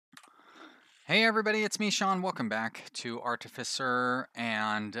Hey everybody, it's me, Sean. Welcome back to Artificer,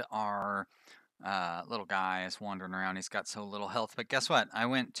 and our little guy is wandering around. He's got so little health, but guess what? I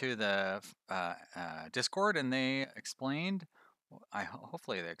went to the Discord and they explained,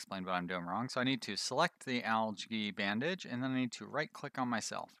 hopefully they explained what I'm doing wrong. So I need to select the algae bandage, and then I need to right click on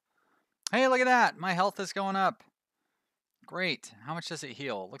myself. Hey, look at that! My health is going up. Great. How much does it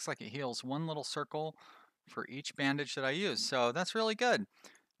heal? Looks like it heals one little circle for each bandage that I use, so that's really good.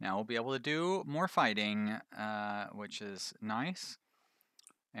 Now we'll be able to do more fighting, which is nice.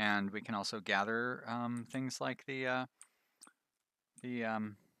 And we can also gather things like the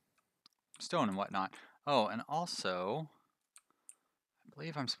stone and whatnot. Oh, and also, I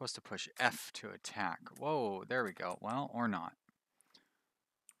believe I'm supposed to push F to attack. Whoa, there we go. Well, or not.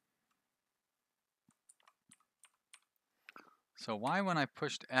 So why when I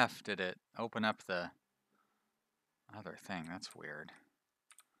pushed F did it open up the other thing? That's weird.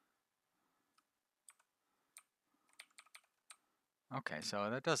 Okay, so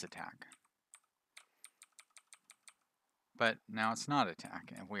that does attack. But now it's not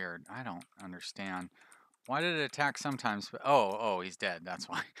attacking. Weird. I don't understand. Why did it attack sometimes? Oh, he's dead. That's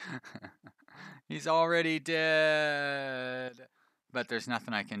why. He's already dead. But there's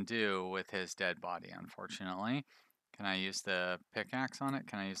nothing I can do with his dead body, unfortunately. Can I use the pickaxe on it?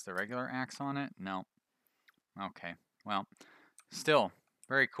 Can I use the regular axe on it? No. Okay. Well, still,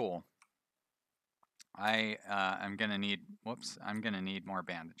 very cool. I'm gonna need, I'm gonna need more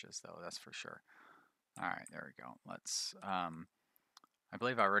bandages though, that's for sure. All right, there we go. Let's, I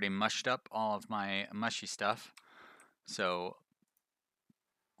believe I already mushed up all of my mushy stuff. So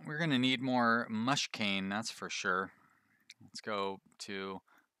we're gonna need more mush cane, that's for sure. Let's go to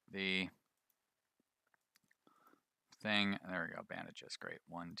the thing. There we go, bandages, great.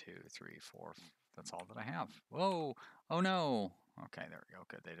 1, 2, 3, 4, that's all that I have. Whoa, oh no. Okay, there we go,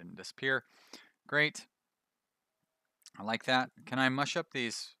 good, they didn't disappear. Great, I like that. Can I mush up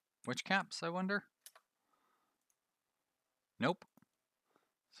these witch caps, I wonder? Nope.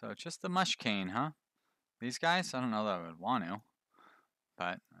 So just the mush cane, huh? These guys, I don't know that I would want to,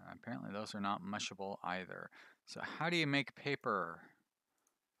 but apparently those are not mushable either. So how do you make paper,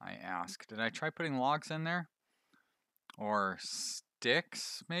 I ask? Did I try putting logs in there? Or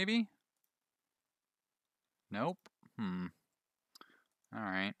sticks, maybe? Nope.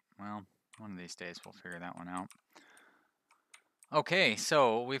 Alright, well, one of these days we'll figure that one out. Okay,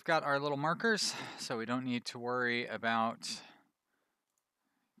 so we've got our little markers, so we don't need to worry about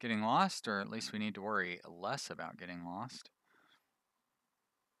getting lost, or at least we need to worry less about getting lost.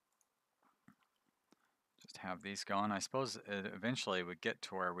 Just have these going. I suppose it eventually would get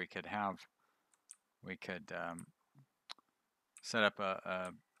to where we could set up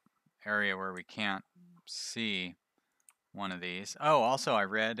a area where we can't see one of these. Oh, also I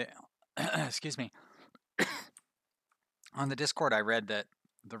read, excuse me, on the Discord I read that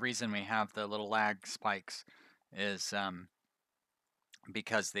the reason we have the little lag spikes is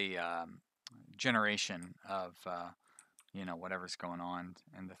because the generation of you know, whatever's going on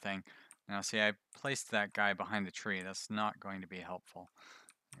in the thing. Now see, I placed that guy behind the tree. That's not going to be helpful.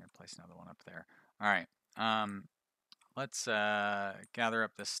 I'm going to place another one up there. All right. Let's gather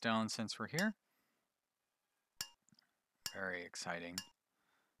up the stone since we're here. Very exciting.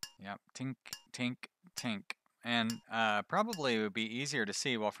 Yep, tink, tink, tink. And probably it would be easier to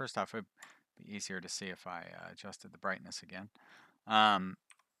see. Well, first off, it would be easier to see if I adjusted the brightness again.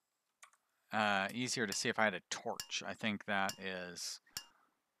 Easier to see if I had a torch. I think that is...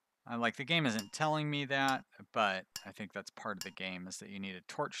 like, the game isn't telling me that, but I think that's part of the game, is that you need a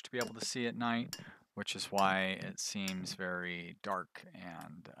torch to be able to see at night, which is why it seems very dark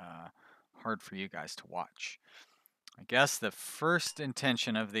and hard for you guys to watch. I guess the first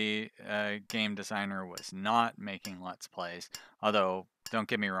intention of the game designer was not making Let's Plays, although, don't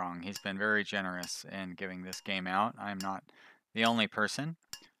get me wrong, he's been very generous in giving this game out. I'm not the only person.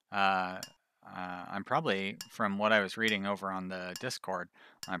 I'm probably, from what I was reading over on the Discord,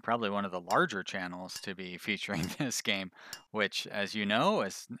 I'm probably one of the larger channels to be featuring this game, which, as you know,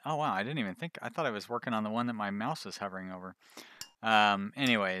 is... Oh, wow, I didn't even think... I thought I was working on the one that my mouse was hovering over.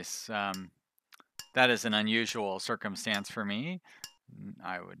 Anyways, that is an unusual circumstance for me.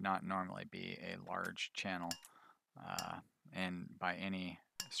 I would not normally be a large channel and by any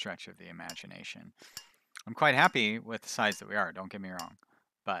stretch of the imagination. I'm quite happy with the size that we are, don't get me wrong,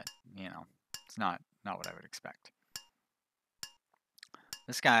 but, you know, it's not what I would expect.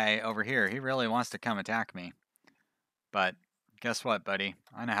 This guy over here, he really wants to come attack me. But guess what, buddy?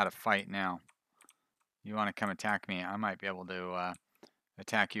 I know how to fight now. You want to come attack me, I might be able to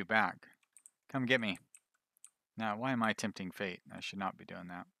attack you back. Come get me. Now, why am I tempting fate? I should not be doing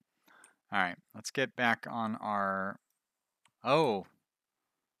that. All right, let's get back on our... Oh!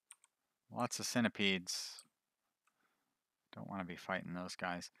 Lots of centipedes. Don't want to be fighting those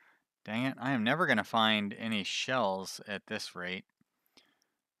guys. Dang it, I am never going to find any shells at this rate.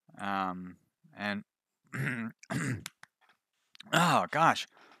 And... oh, gosh.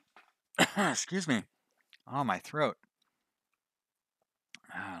 Excuse me. Oh, my throat.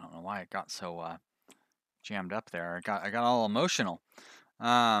 I don't know why it got so jammed up there. I got all emotional.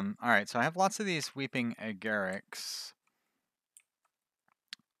 All right, so I have lots of these weeping agarics,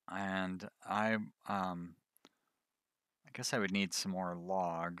 and I guess I would need some more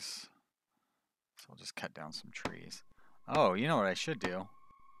logs. So I'll just cut down some trees. Oh, you know what I should do?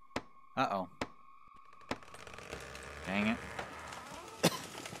 Uh-oh. Dang it.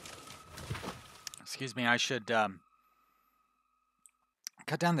 Excuse me, I should cut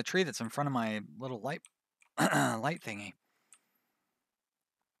down the tree that's in front of my little light light thingy.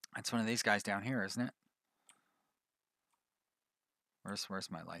 That's one of these guys down here, isn't it? Where's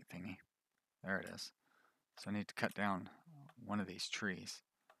my light thingy? There it is. So I need to cut down one of these trees.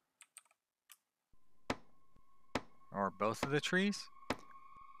 Or both of the trees?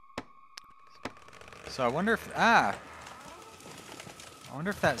 So I wonder if... I wonder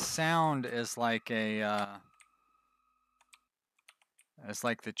if that sound is like a... it's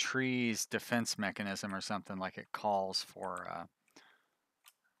like the tree's defense mechanism or something, like it calls for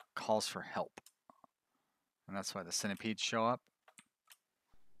help. And that's why the centipedes show up.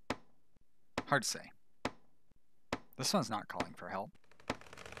 Hard to say. This one's not calling for help.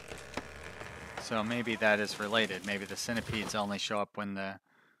 So maybe that is related. Maybe the centipedes only show up when the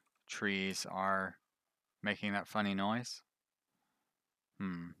trees are making that funny noise.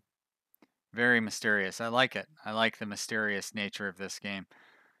 Very mysterious. I like it. I like the mysterious nature of this game.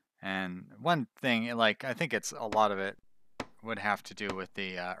 And one thing, like, I think it's a lot of it would have to do with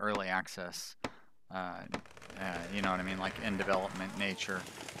the early access, you know what I mean, like in development nature,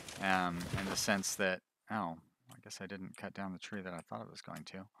 in the sense that, oh, I guess I didn't cut down the tree that I thought it was going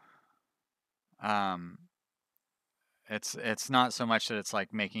to. It's not so much that it's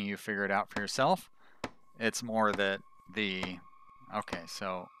like making you figure it out for yourself. It's more that okay,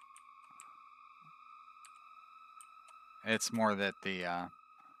 so it's more that the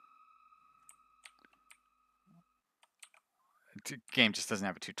game just doesn't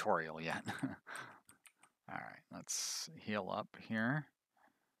have a tutorial yet. All right, let's heal up here.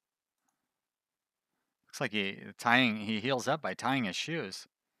 Looks like he heals up by tying his shoes.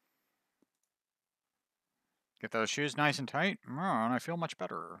 Get those shoes nice and tight, and I feel much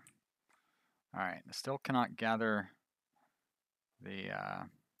better. All right, I still cannot gather the,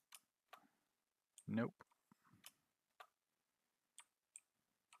 nope.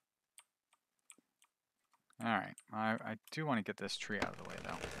 All right, I do want to get this tree out of the way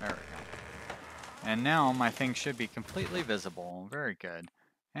though. There we go. And now my thing should be completely visible. Very good.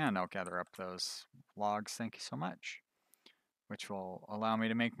 And I'll gather up those logs, thank you so much. Which will allow me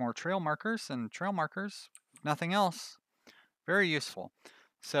to make more trail markers, and trail markers, if nothing else, very useful.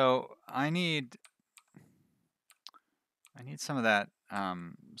 So I need some of that,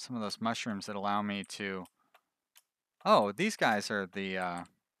 some of those mushrooms that allow me to... Oh, these guys are the,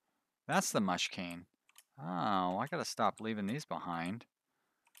 that's the mush cane. Oh, I gotta stop leaving these behind,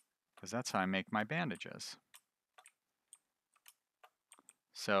 because that's how I make my bandages.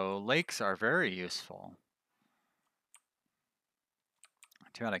 So lakes are very useful.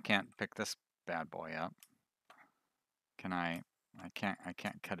 Too bad I can't pick this bad boy up. Can I? I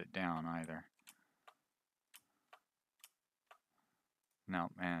can't cut it down either. No,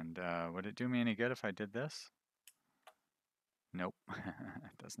 and would it do me any good if I did this? Nope,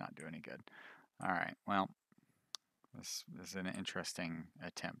 it does not do any good. All right, well, this is an interesting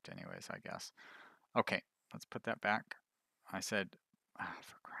attempt anyways, I guess. Okay, let's put that back. I said,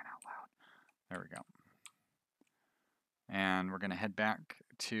 for crying out loud. There we go. And we're gonna head back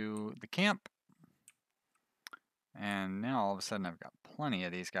to the camp. And now all of a sudden I've got plenty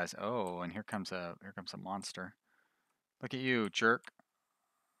of these guys. Oh, and here comes a monster. Look at you, jerk.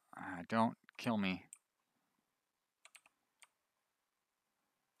 Don't kill me.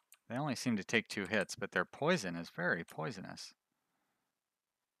 They only seem to take 2 hits, but their poison is very poisonous.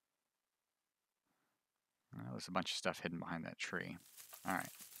 Oh, there's a bunch of stuff hidden behind that tree. All right.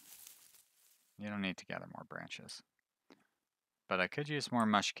 You don't need to gather more branches. But I could use more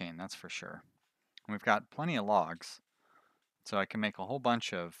mush cane, that's for sure. And we've got plenty of logs, so I can make a whole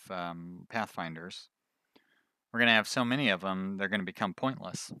bunch of pathfinders. We're going to have so many of them, they're going to become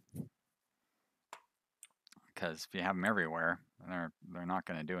pointless. Because if you have them everywhere, they're not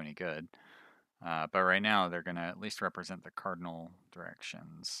going to do any good. But right now, they're going to at least represent the cardinal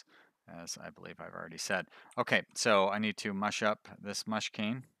directions. as I believe I've already said. Okay, so I need to mush up this mush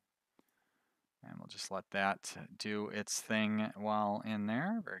cane. And we'll just let that do its thing while in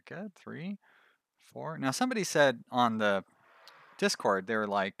there. Very good. 3, 4. Now, somebody said on the Discord, they were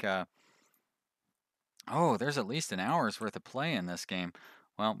like, oh, there's at least an hour's worth of play in this game.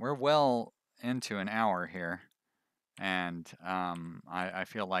 Well, we're well into an hour here. And I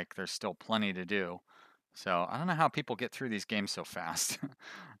feel like there's still plenty to do. So I don't know how people get through these games so fast.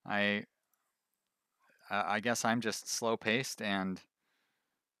 I guess I'm just slow paced and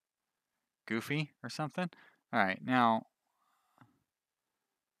goofy or something. All right, now,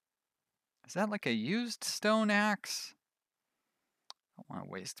 is that like a used stone axe? I don't want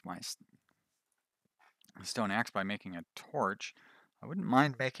to waste my stone axe by making a torch. I wouldn't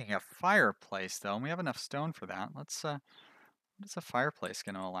mind making a fireplace though, and we have enough stone for that. Let's, what is a fireplace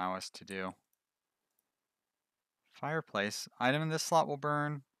going to allow us to do? Fireplace. Item in this slot will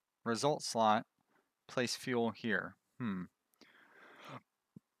burn. Result slot. Place fuel here.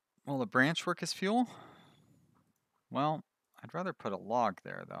 Will the branch work as fuel? Well, I'd rather put a log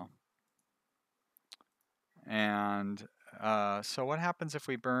there though. And so what happens if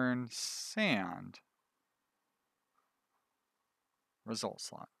we burn sand? Result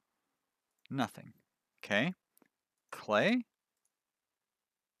slot. Nothing. Okay. Clay?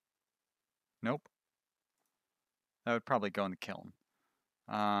 Nope. That would probably go in the kiln.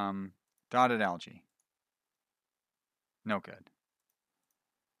 Dotted algae. No good.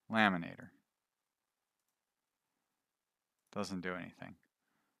 Laminator. Doesn't do anything.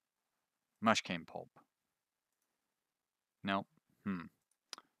 Mush cane pulp. Nope.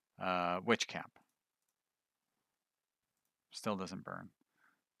 Witch cap. Still doesn't burn.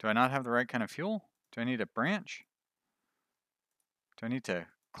 Do I not have the right kind of fuel? Do I need a branch? Do I need to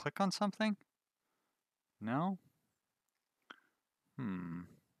click on something? No?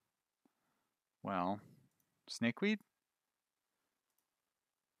 Well, snakeweed?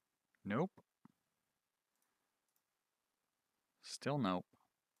 Nope. Still nope.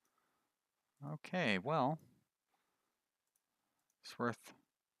 Okay, well, it's worth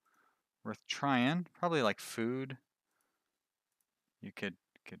trying. Probably like food. You could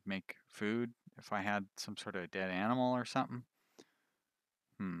make food if I had some sort of dead animal or something.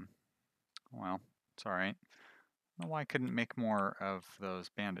 Well, it's all right. I don't know why I couldn't make more of those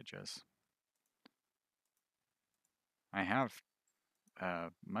bandages. I have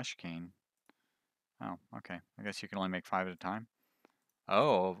mush cane. Oh, okay. I guess you can only make 5 at a time.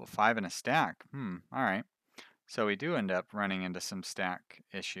 Oh, 5 in a stack. All right. So we do end up running into some stack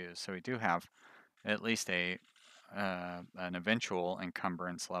issues. So we do have at least an eventual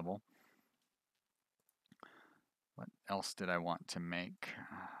encumbrance level. What else did I want to make?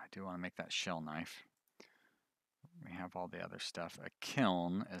 I do want to make that shell knife. We have all the other stuff. A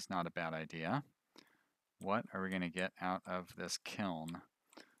kiln is not a bad idea. What are we going to get out of this kiln?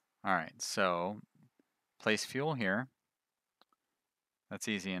 All right, so place fuel here. That's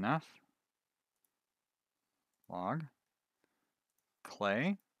easy enough. Log.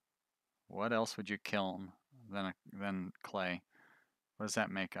 Clay. What else would you kiln than clay? What does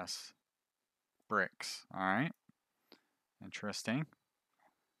that make us? Bricks. All right. Interesting.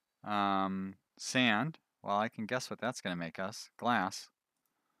 Sand. Well, I can guess what that's going to make us. Glass.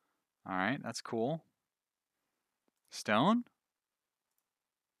 All right, that's cool. Stone?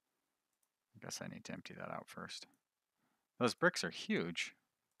 I guess I need to empty that out first. Those bricks are huge.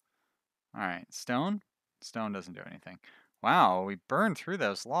 All right, stone? Stone doesn't do anything. Wow, we burned through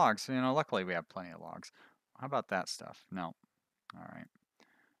those logs. You know, luckily we have plenty of logs. How about that stuff? No. All right.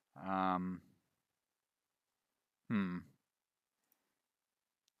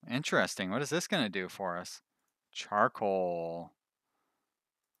 Interesting. What is this going to do for us? Charcoal.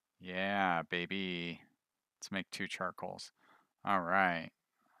 Yeah, baby. Let's make 2 charcoals. All right.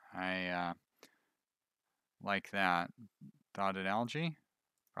 I like that. Dotted algae?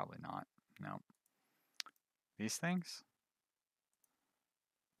 Probably not. No. These things?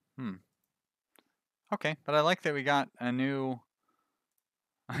 Okay, but I like that we got a new...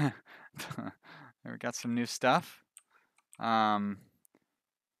 we got some new stuff.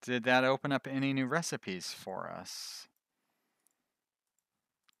 Did that open up any new recipes for us?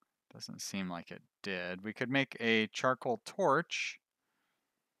 Doesn't seem like it did. We could make a charcoal torch.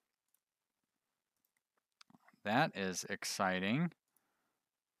 That is exciting.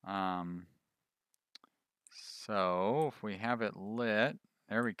 So if we have it lit,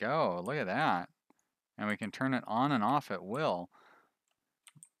 there we go. Look at that. And we can turn it on and off at will.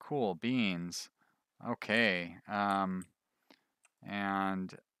 Cool beans. Okay. And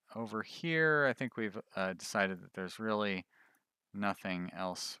over here, I think we've decided that there's really nothing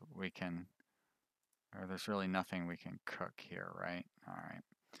else we can, or there's really nothing we can cook here, right? All right.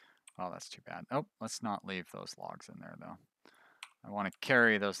 Oh, that's too bad. Oh, let's not leave those logs in there though. I want to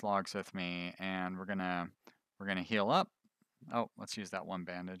carry those logs with me, and we're gonna heal up. Oh, let's use that one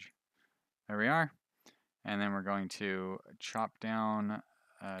bandage. There we are. And then we're going to chop down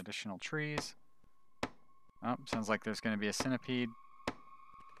additional trees. Oh, sounds like there's going to be a centipede.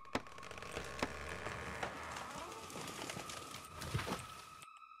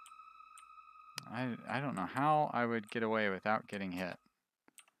 I don't know how I would get away without getting hit.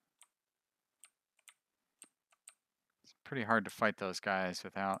 It's pretty hard to fight those guys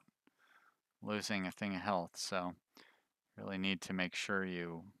without losing a thing of health, so really need to make sure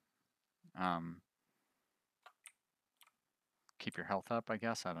you keep your health up, I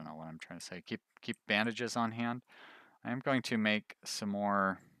guess. I don't know what I'm trying to say. Keep bandages on hand. I am going to make some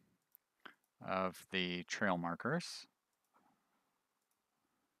more of the trail markers.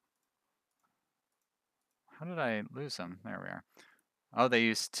 How did I lose them? There we are. Oh, they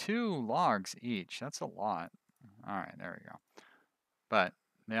use 2 logs each. That's a lot. All right, there we go. But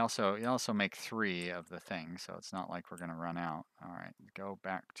you also make 3 of the thing, so it's not like we're going to run out. All right, go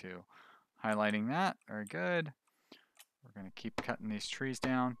back to highlighting that. Very good. We're going to keep cutting these trees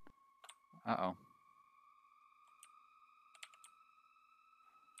down. Uh-oh.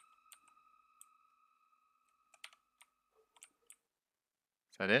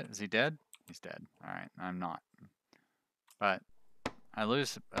 Is that it? Is he dead? He's dead. All right, I'm not. But I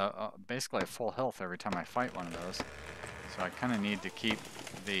lose basically a full health every time I fight one of those. So I kind of need to keep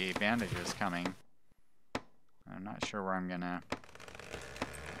the bandages coming. I'm not sure where I'm going to...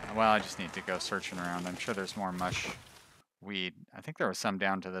 Well, I just need to go searching around. I'm sure there's more mush weed. I think there was some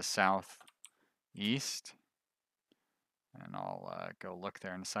down to the southeast. And I'll go look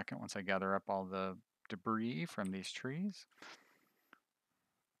there in a second once I gather up all the debris from these trees.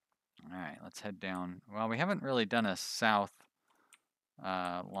 All right, let's head down. Well, we haven't really done a south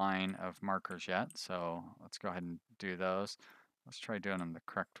line of markers yet, so let's go ahead and do those. Let's try doing them the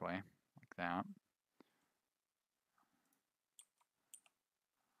correct way, like that.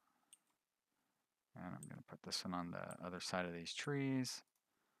 And I'm going to put this one on the other side of these trees.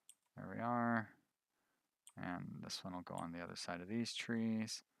 There we are. And this one will go on the other side of these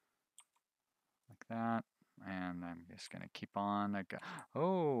trees, like that. And I'm just going to keep on.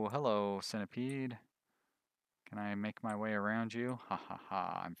 Oh, hello, centipede. Can I make my way around you? Ha ha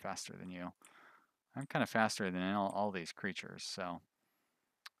ha, I'm faster than you. I'm kind of faster than all these creatures, so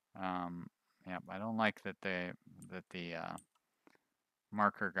yeah, I don't like that the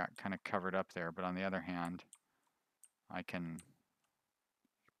marker got kind of covered up there, but on the other hand, I can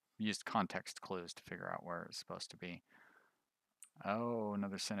use context clues to figure out where it's supposed to be. Oh,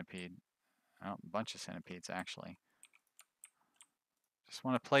 another centipede. Oh, a bunch of centipedes actually. Just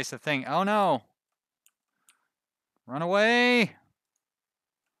want to place a thing. Oh no! Run away!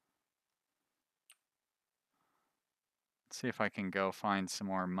 Let's see if I can go find some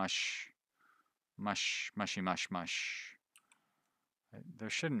more mushy mush. There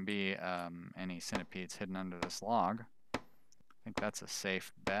shouldn't be any centipedes hidden under this log. I think that's a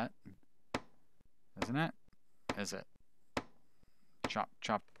safe bet, isn't it? Is it? Chop,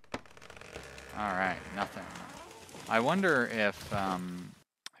 chop. All right, nothing. I wonder if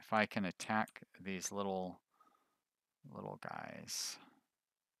I can attack these little guys.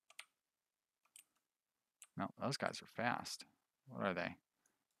 No, those guys are fast. What are they?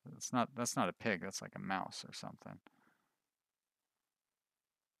 That's not a pig. That's like a mouse or something.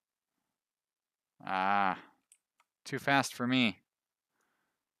 Ah, too fast for me.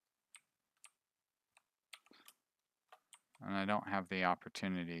 And I don't have the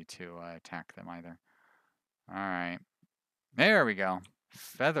opportunity to attack them either. All right. There we go.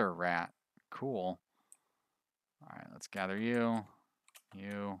 Feather rat. Cool. All right, let's gather you.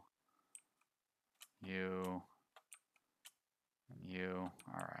 You.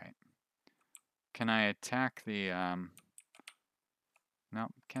 All right. Can I attack the... No,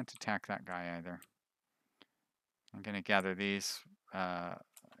 can't attack that guy either. I'm going to gather these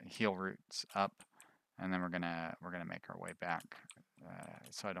heal roots up, and then we're gonna make our way back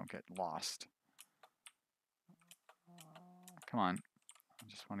so I don't get lost. Come on. I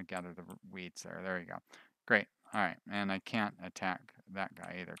just want to gather the weeds there. There you go. Great. All right. And I can't attack that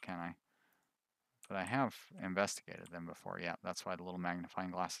guy either, can I? But I have investigated them before. Yeah, that's why the little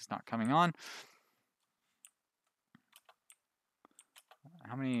magnifying glass is not coming on.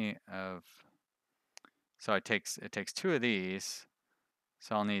 How many of... So it takes 2 of these.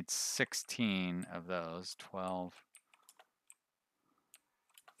 So I'll need 16 of those. 12,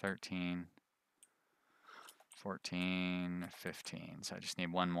 13, 14, 15. So I just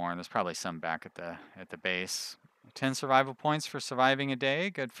need one more. There's probably some back at the base. 10 survival points for surviving a day.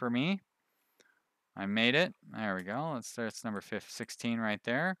 Good for me. I made it. There we go. That's number 16 right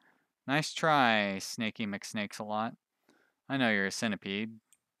there. Nice try, Snaky McSnakes-a-lot. I know you're a centipede.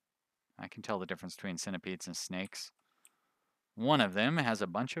 I can tell the difference between centipedes and snakes. One of them has a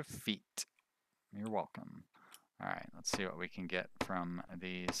bunch of feet. You're welcome. All right, let's see what we can get from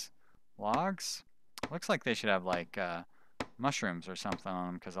these logs. Looks like they should have like mushrooms or something on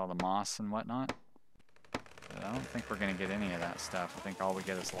them because all the moss and whatnot. But I don't think we're going to get any of that stuff. I think all we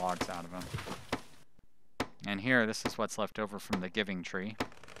get is logs out of them. And here, this is what's left over from the giving tree.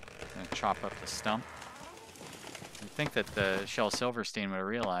 I'm going to chop up the stump. You'd think that the Shel Silverstein would have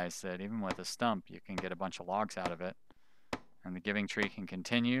realized that even with a stump, you can get a bunch of logs out of it. And the giving tree can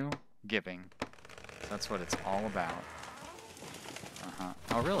continue giving. So that's what it's all about.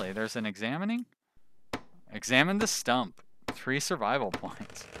 Oh, really? There's an examining? Examine the stump. 3 survival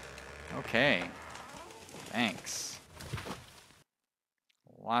points. Okay. Thanks.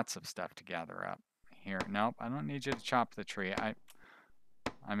 Lots of stuff to gather up. Here, nope, I don't need you to chop the tree.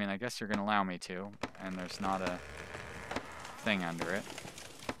 I mean, I guess you're going to allow me to, and there's not a thing under it.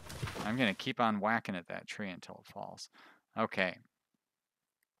 I'm going to keep on whacking at that tree until it falls. Okay.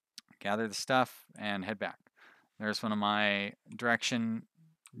 Gather the stuff and head back. There's one of my direction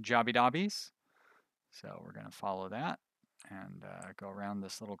jobby dobbies. So we're going to follow that and go around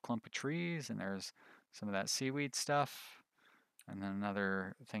this little clump of trees, and there's some of that seaweed stuff. And then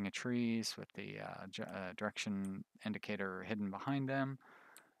another thing of trees with the direction indicator hidden behind them.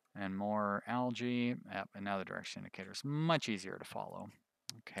 And more algae. Yep, and now the direction indicator is much easier to follow.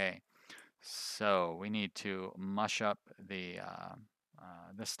 Okay, so we need to mush up the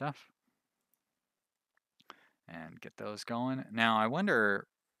this stuff. And get those going. Now I wonder,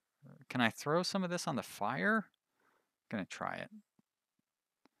 can I throw some of this on the fire? I'm going to try it.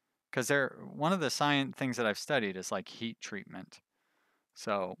 Because one of the science things that I've studied is like heat treatment.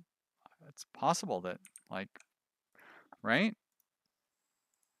 So it's possible that, like, right?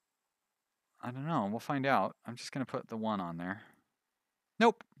 I don't know. We'll find out. I'm just going to put the 1 on there.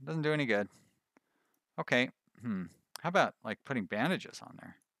 Nope. Doesn't do any good. Okay. How about, like, putting bandages on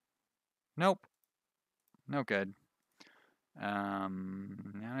there? Nope. No good.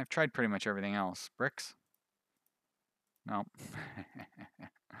 And I've tried pretty much everything else. Bricks? Nope.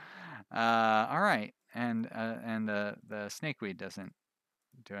 All right. And the snakeweed doesn't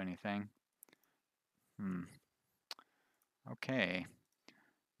do anything. Okay.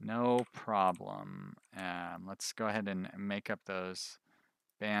 No problem. Let's go ahead and make up those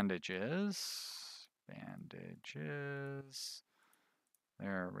bandages. Bandages.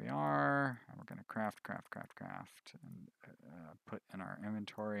 There we are. And we're going to craft, and put in our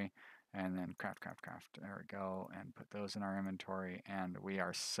inventory. And then craft. There we go. And put those in our inventory. And we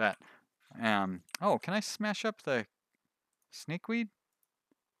are set. Oh, can I smash up the snakeweed?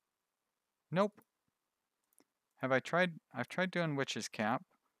 Nope. Have I tried? I've tried doing witch's cap.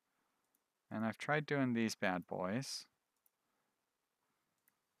 And I've tried doing these bad boys.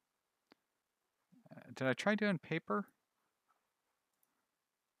 Did I try doing paper?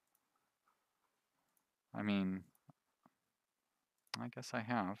 I mean, I guess I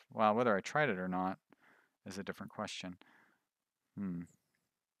have. Well, whether I tried it or not is a different question.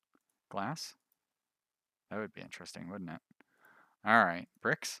 Glass? That would be interesting, wouldn't it? All right,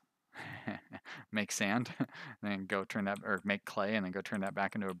 bricks. Make sand, and then go turn that, or make clay, and then go turn that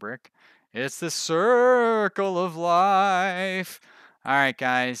back into a brick. It's the circle of life. All right,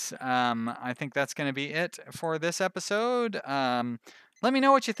 guys. I think that's going to be it for this episode. Let me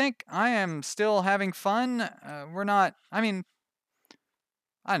know what you think. I am still having fun. We're not, I mean,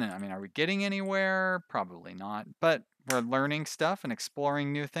 I don't know. I mean, are we getting anywhere? Probably not. But we're learning stuff and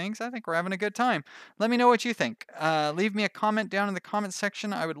exploring new things. I think we're having a good time. Let me know what you think. Leave me a comment down in the comment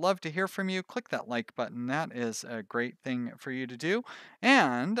section. I would love to hear from you. Click that like button. That is a great thing for you to do.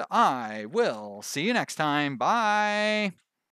 And I will see you next time. Bye.